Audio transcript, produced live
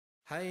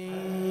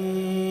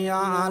حي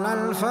على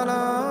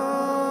الفلاح.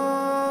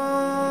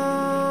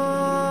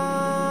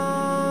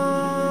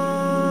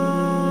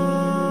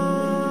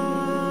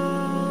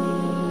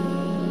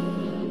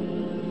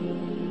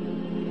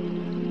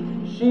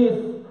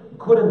 Sheath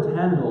couldn't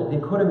handle, he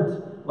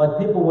couldn't, like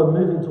people were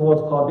moving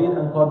towards Qabil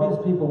and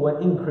Qabil's people were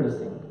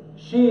increasing.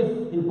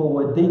 Sheath people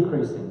were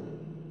decreasing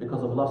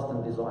because of lust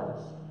and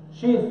desires.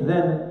 Sheath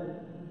then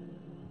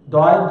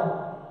died,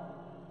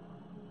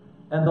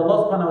 and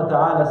Allah subhanahu wa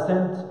ta'ala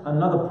sent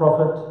another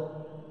prophet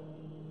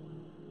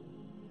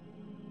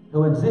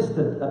who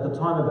existed at the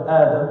time of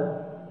Adam.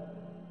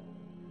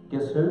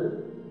 Guess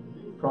who?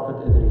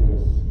 Prophet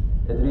Idris.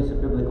 Idris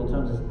in biblical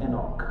terms is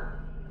Enoch.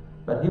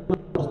 But he was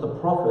just a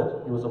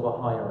prophet, he was of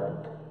a higher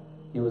rank.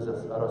 He was a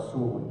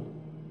Rasul,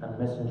 a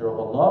messenger of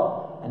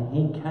Allah, and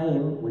he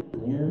came with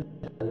new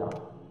Sharia.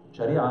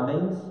 Sharia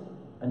means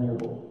a new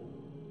law.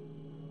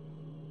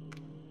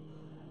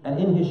 And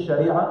in his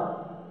Sharia,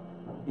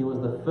 he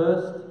was the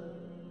first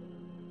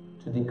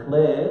to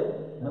declare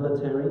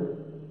military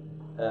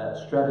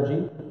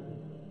strategy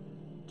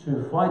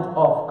to fight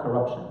off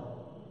corruption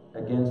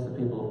against the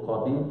people of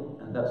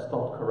Qabil, and that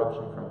stopped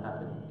corruption from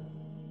happening.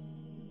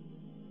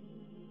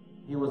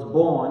 He was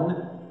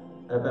born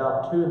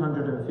about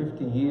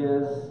 250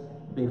 years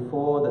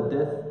before the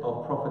death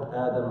of Prophet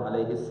Adam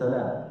alayhi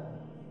salam.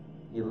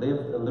 He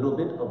lived a little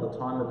bit of the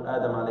time of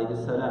Adam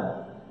alayhi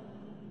salam.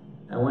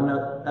 And when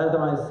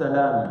Adam alayhi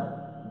salam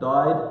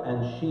died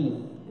and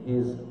Sheath,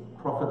 his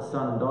prophet's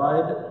son,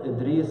 died,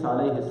 Idris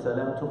alayhi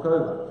salam took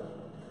over.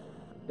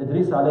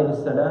 Idris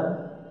alayhi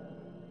salam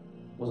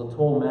was a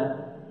tall man,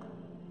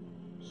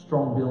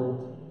 strong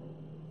build,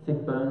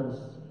 thick bones,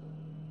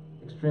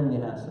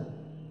 extremely handsome.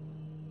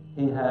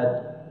 He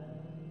had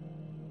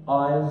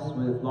eyes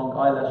with long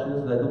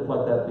eyelashes, they looked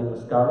like they had been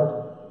scarred.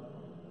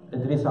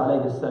 Idris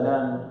alayhi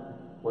salam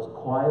was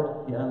quiet,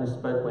 he only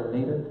spoke when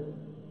needed.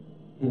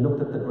 He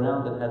looked at the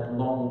ground and had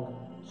long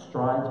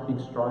strides, big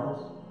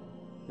strides.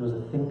 He was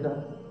a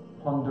thinker,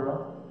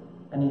 ponderer,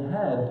 and he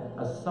had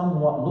a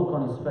somewhat look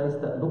on his face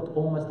that looked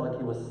almost like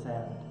he was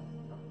sad,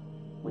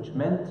 which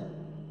meant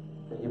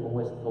that he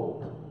always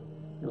thought,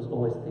 he was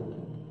always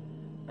thinking.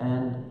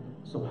 And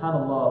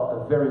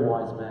subhanallah, a very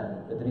wise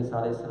man. Idris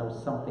alayhi salam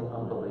was something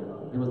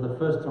unbelievable. He was the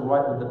first to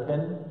write with the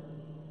pen,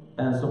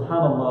 and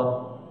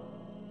subhanallah,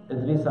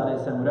 Idris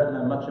alayhi salam, we don't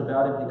know much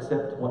about him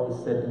except what is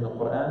said in the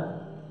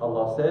Quran.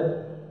 Allah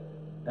said,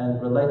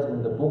 and related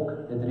in the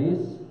book Idris,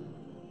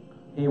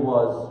 he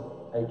was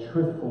a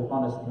truthful,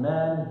 honest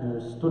man who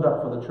stood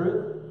up for the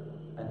truth,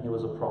 and he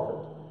was a prophet.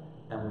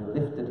 And we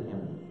lifted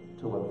him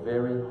to a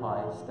very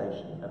high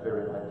station, a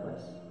very high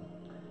place.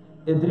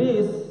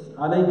 Idris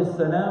alayhi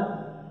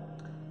salam,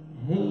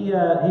 he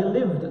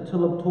lived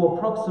to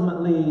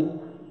approximately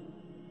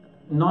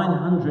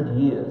 900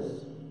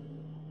 years.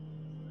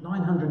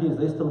 900 years.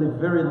 They used to live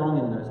very long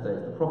in those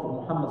days. The Prophet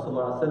Muhammad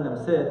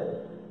ﷺ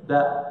said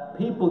that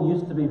people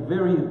used to be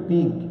very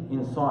big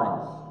in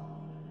size,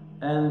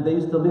 and they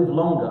used to live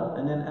longer.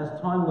 And then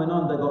as time went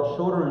on, they got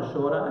shorter and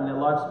shorter, and their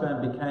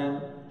lifespan became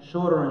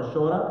shorter and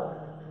shorter.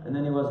 And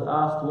then he was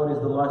asked, what is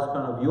the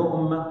lifespan of your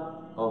ummah,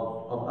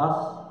 of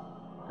us?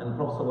 And the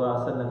Prophet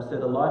ﷺ said,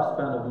 the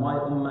lifespan of my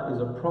ummah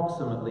is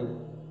approximately,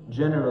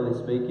 generally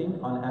speaking,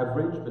 on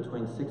average,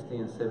 between 60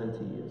 and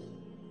 70 years.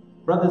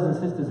 Brothers and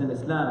sisters in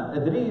Islam,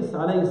 Idris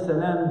alayhi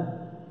salam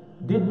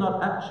did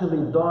not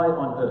actually die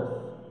on earth.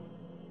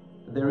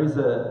 There is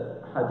a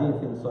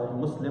hadith in Sahih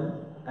Muslim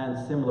and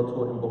similar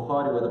to it in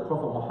Bukhari where the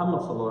Prophet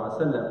Muhammad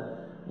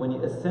ﷺ, when he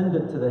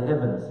ascended to the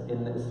heavens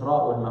in the Isra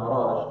wal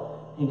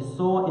Mi'raj, he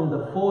saw in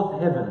the fourth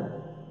heaven,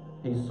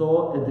 he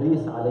saw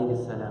Idris alayhi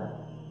salam.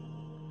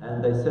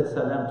 And they said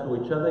salam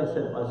to each other. He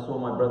said, I saw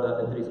my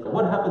brother Idris.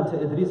 What happened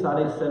to Idris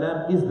alayhi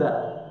salam is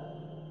that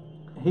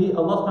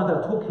Allah subhanahu wa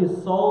ta'ala took his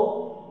soul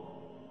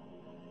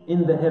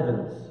in the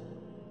heavens.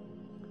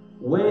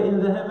 Where in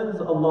the heavens?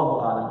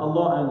 Allahu a'lam.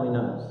 Allah only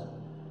knows.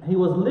 He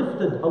was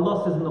lifted,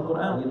 Allah says in the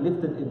Quran, he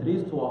lifted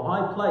Idris to a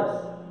high place.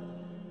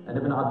 And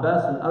Ibn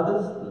Abbas and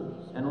others,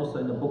 and also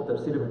in the book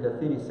Tafsir ibn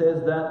Kathir, he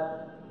says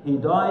that he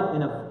died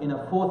in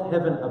a fourth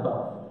heaven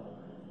above.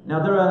 Now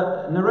there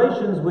are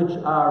narrations which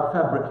are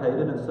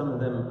fabricated, and some of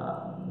them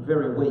are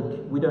very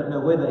weak. We don't know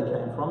where they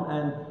came from,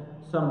 and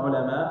some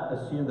ulama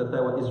assume that they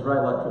were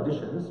Israelite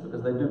traditions,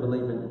 because they do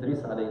believe in Idris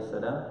alayhi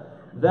salam,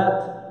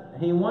 that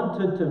he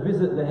wanted to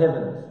visit the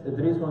heavens.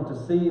 Idris wanted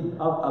to see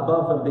up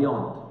above and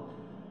beyond.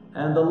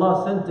 And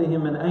Allah sent to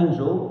him an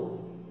angel,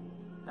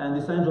 and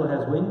this angel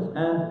has wings,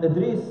 and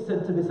Idris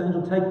said to this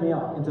angel, take me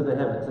up into the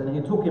heavens. And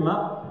he took him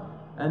up,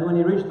 and when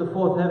he reached the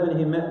fourth heaven,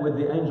 he met with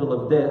the angel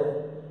of death.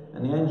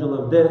 And the angel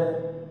of death,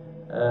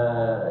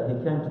 he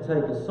came to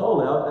take his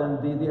soul out,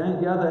 and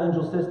the other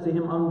angel says to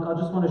him, I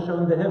just want to show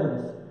him the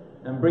heavens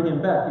and bring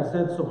him back. He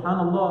said,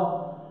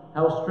 subhanallah,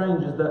 how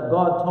strange is that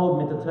God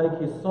told me to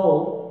take his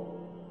soul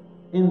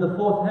in the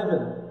fourth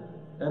heaven.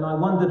 And I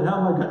wondered,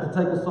 how am I going to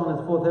take his soul in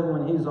the fourth heaven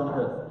when he's on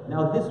earth?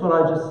 Now this, what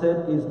I just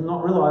said, is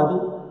not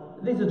reliable.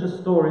 These are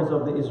just stories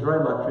of the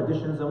Israelite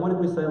traditions. And what did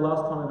we say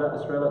last time about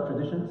Israelite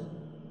traditions?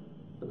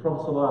 The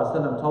Prophet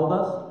ﷺ told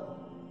us,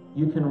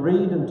 you can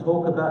read and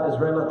talk about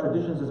Israelite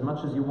traditions as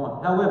much as you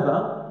want.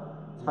 However,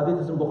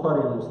 hadith is in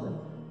Bukhari and Muslim.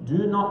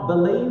 Do not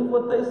believe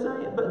what they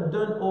say, but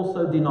don't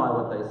also deny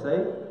what they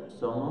say,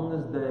 so long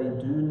as they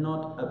do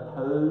not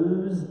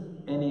oppose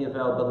any of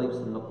our beliefs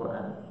in the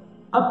Quran.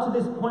 Up to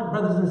this point,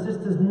 brothers and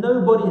sisters,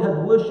 nobody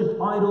had worshipped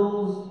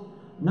idols,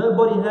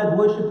 nobody had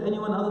worshipped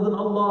anyone other than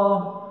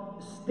Allah.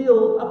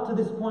 Still, up to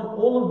this point,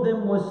 all of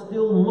them were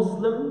still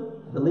Muslim,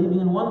 believing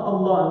in one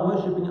Allah and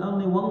worshipping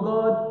only one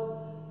God.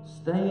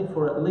 Stayed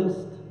for at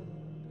least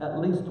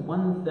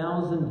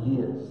 1,000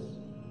 years.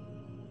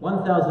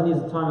 1,000 years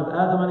the time of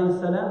Adam alayhi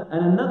salam,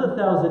 and another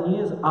 1,000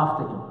 years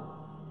after him,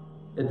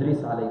 Idris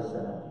alayhi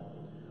salam.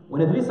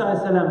 When Idris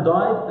alayhi salam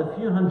died, a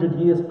few hundred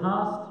years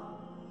passed,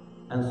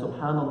 and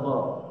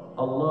subhanallah,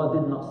 Allah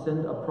did not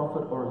send a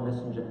prophet or a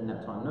messenger in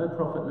that time. No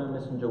prophet, no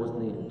messenger was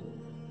needed.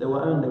 There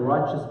were only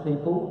righteous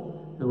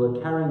people who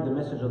were carrying the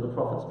message of the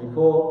prophets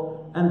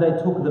before, and they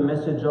took the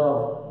message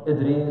of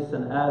Idris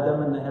and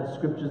Adam, and they had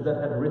scriptures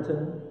that had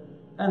written,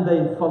 and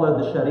they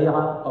followed the Sharia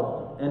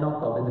of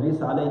Enoch, of Idris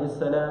alayhi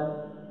salam,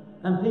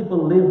 and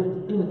people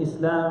lived in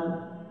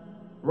Islam.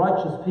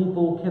 Righteous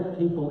people kept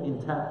people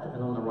intact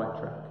and on the right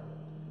track.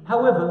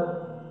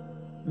 However,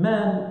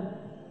 man,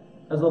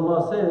 as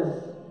Allah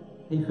says,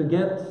 he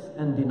forgets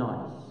and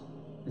denies.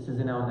 This is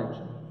in our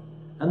nature.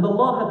 And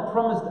Allah had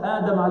promised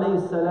Adam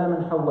alayhi salam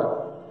and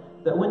Hawa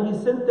that when He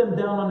sent them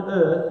down on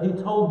earth, He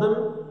told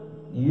them,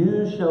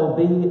 you shall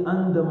be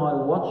under my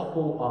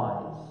watchful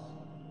eyes.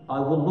 I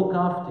will look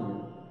after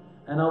you,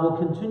 and I will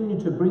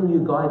continue to bring you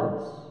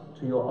guidance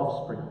to your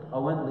offspring. I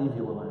won't leave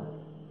you alone.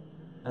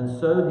 And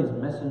so His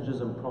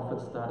messengers and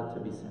prophets started to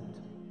be sent.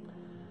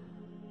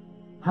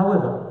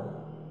 However,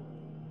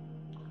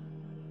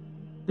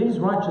 these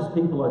righteous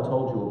people I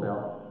told you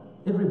about,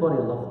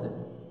 everybody loved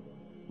them.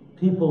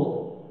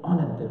 People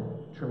honored them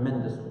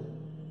tremendously.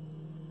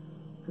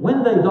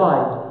 When they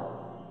died,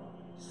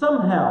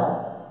 somehow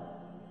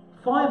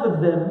 5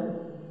 of them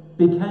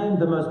became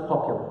the most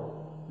popular.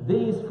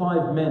 These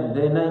 5 men,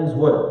 their names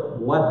were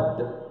Wad,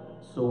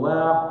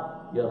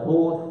 Suwa',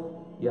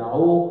 Yaghuth,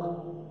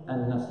 Ya'uq,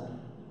 and Nasr.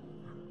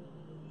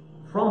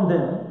 From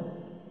them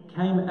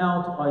came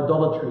out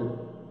idolatry,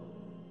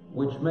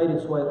 which made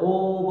its way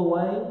all the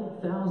way,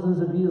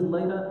 thousands of years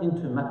later,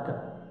 into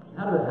Mecca.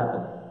 How did it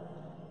happen?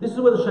 This is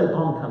where the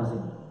Shaitan comes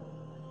in.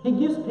 He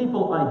gives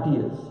people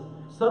ideas.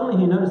 Suddenly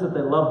he noticed that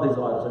they love these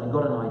idols, and he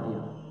got an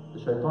idea. The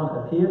Shaitan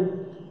appeared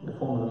in the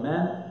form of a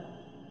man,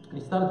 and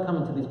he started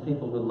coming to these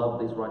people who love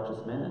these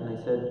righteous men, and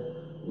they said,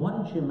 why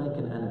don't you make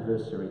an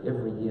anniversary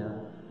every year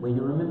where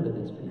you remember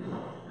these people?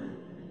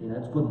 You know,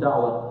 it's good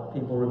da'wah.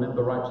 People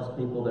remember righteous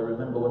people, they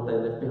remember what they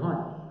left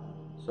behind.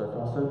 So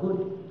far, so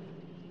good.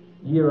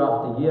 Year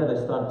after year, they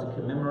started to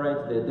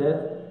commemorate their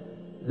death.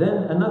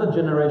 Then another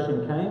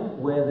generation came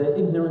where their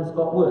ignorance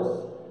got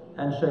worse.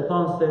 And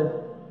Shaitan said,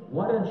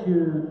 why don't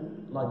you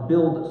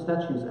build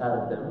statues out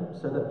of them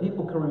so that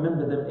people can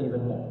remember them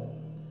even more?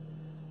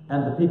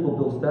 And the people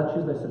built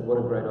statues. They said, what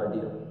a great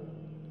idea.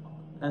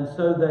 And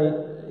so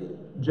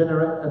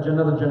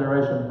another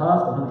generation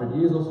passed, 100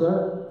 years or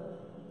so.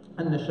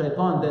 And the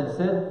Shaitan then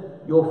said,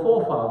 your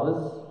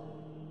forefathers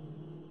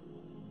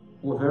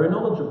were very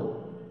knowledgeable.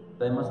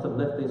 They must have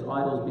left these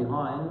idols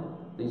behind,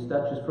 these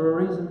statues, for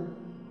a reason.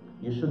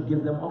 You should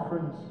give them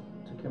offerings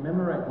to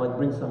commemorate, like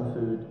bring some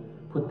food,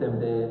 put them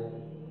there,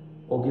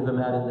 or give them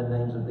out in the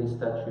names of these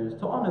statues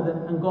to honor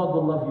them, and God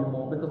will love you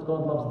more because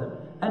God loves them.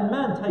 And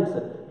man takes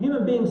it.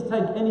 Human beings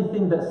take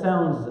anything that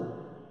sounds,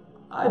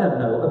 I don't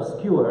know,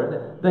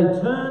 obscure. They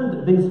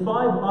turned these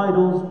 5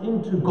 idols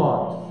into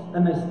gods,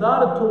 and they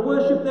started to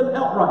worship them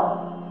outright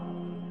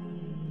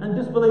and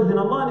disbelieved in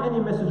Allah and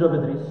any message of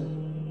Idris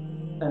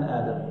and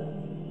Adam.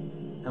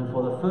 And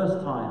for the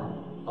first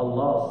time,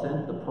 Allah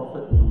sent the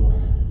Prophet Muhammad